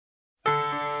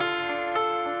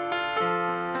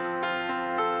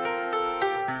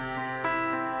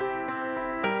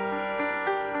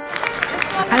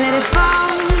I let it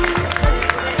fall,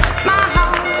 my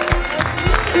heart,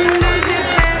 and as it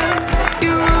fell,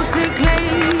 you rose to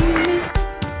claim it.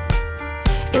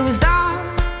 It was dark,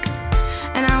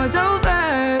 and I was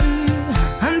over,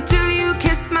 until you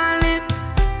kissed my lips,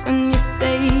 and you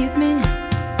saved me.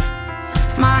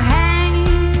 My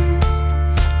hands,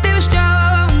 they were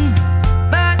strong,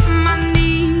 but my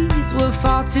knees were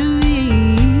far too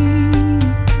weak.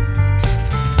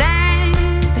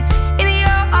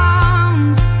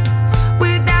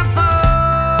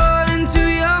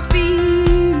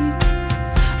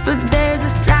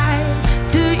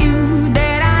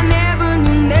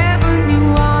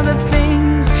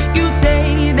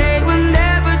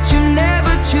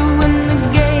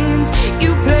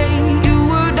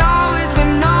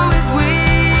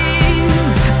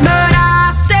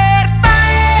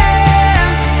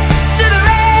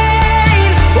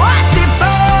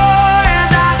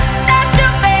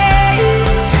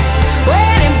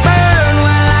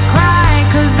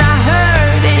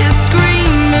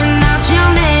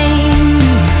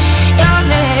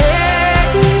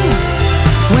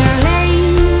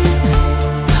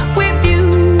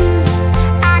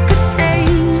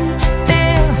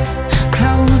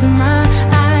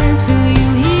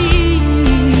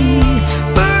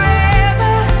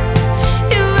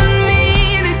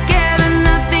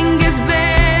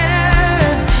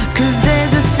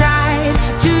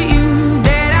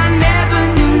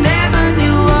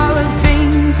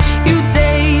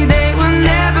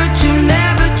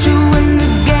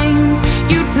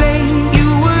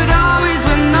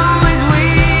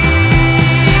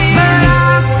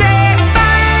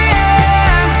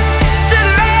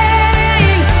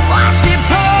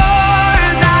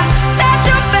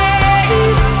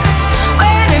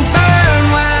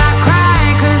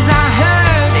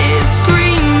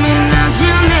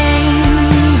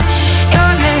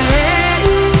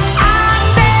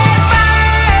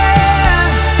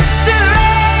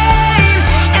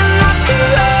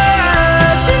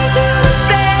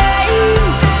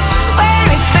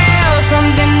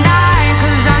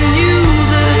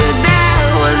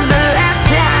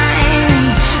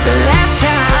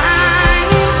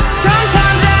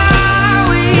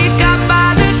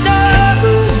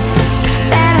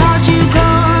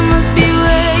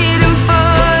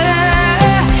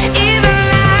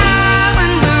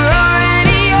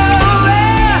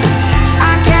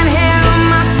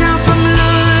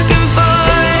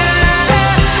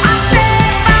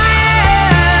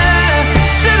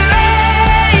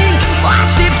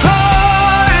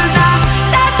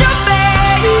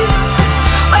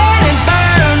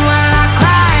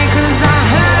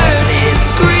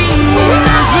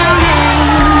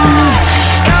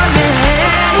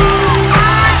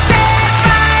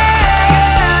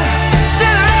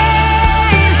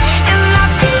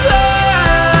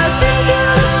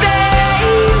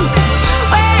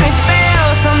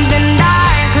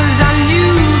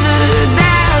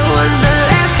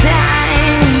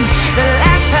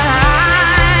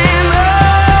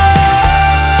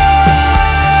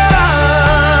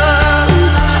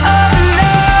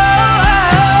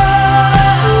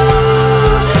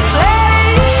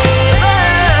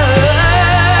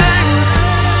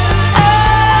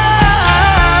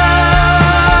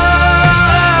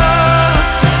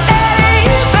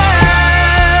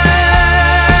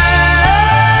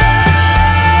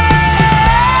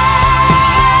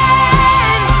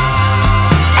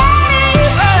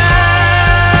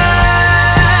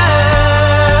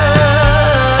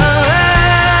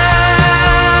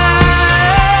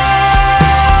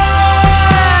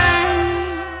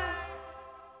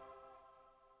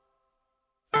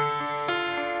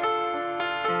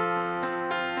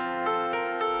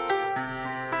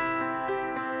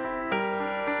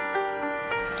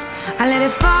 I let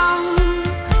it fall,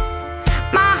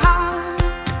 my heart,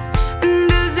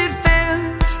 and as it fell,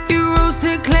 you rose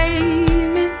to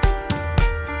claim it.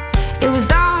 It was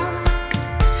dark,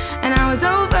 and I was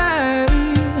over,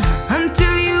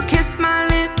 until you kissed my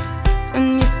lips,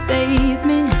 and you saved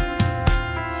me.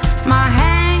 My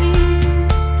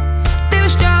hands, they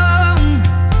were strong,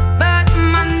 but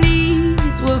my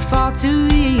knees were far too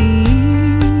weak.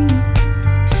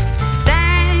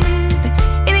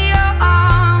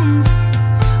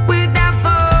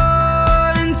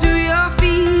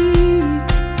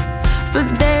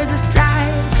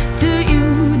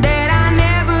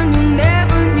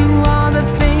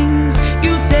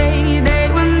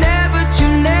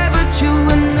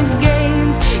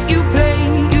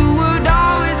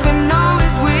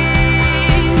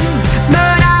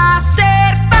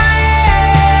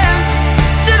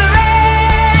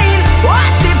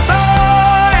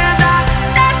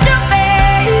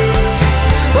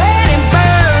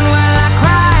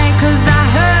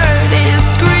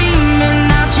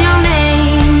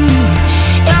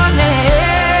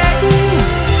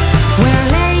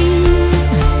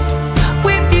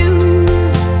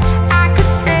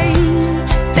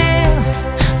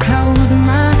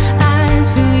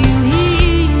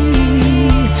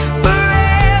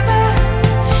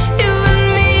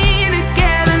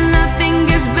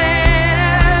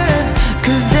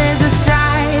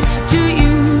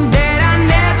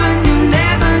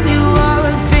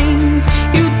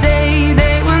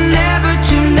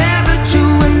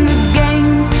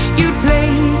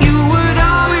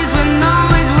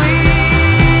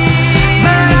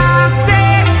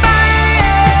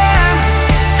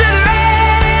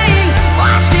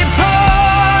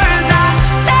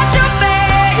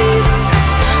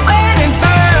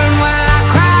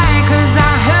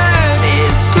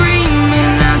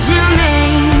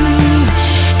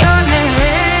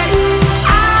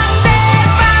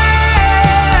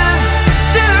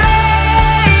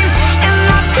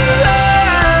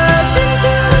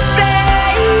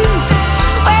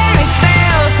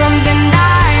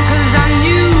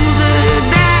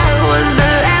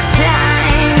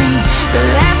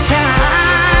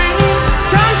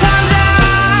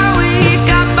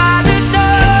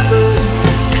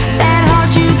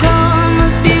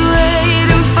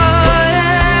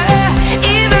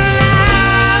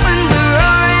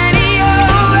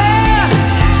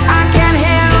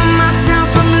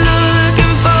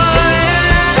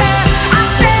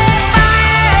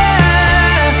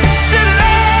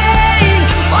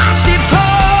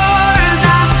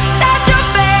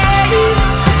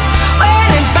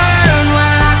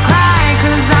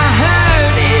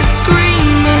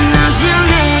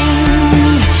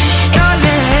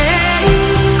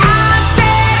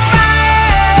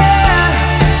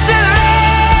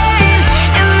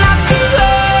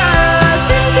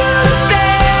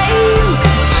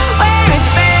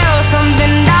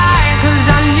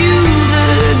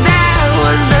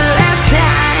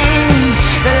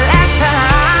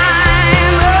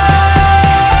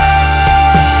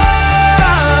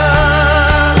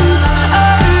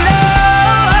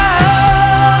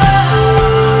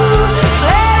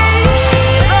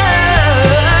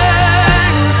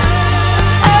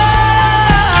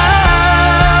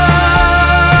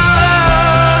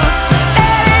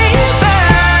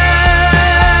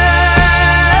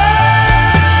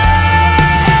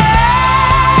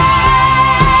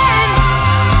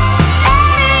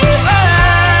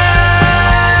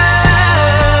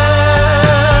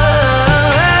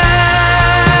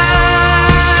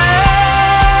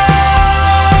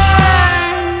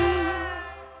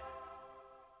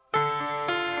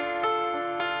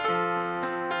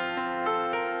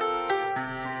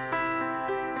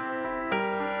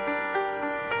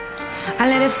 I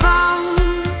let it fall,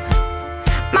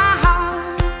 my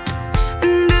heart.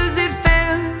 And as it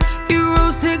fell, you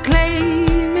rose to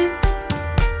claim it.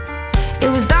 It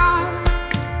was dark.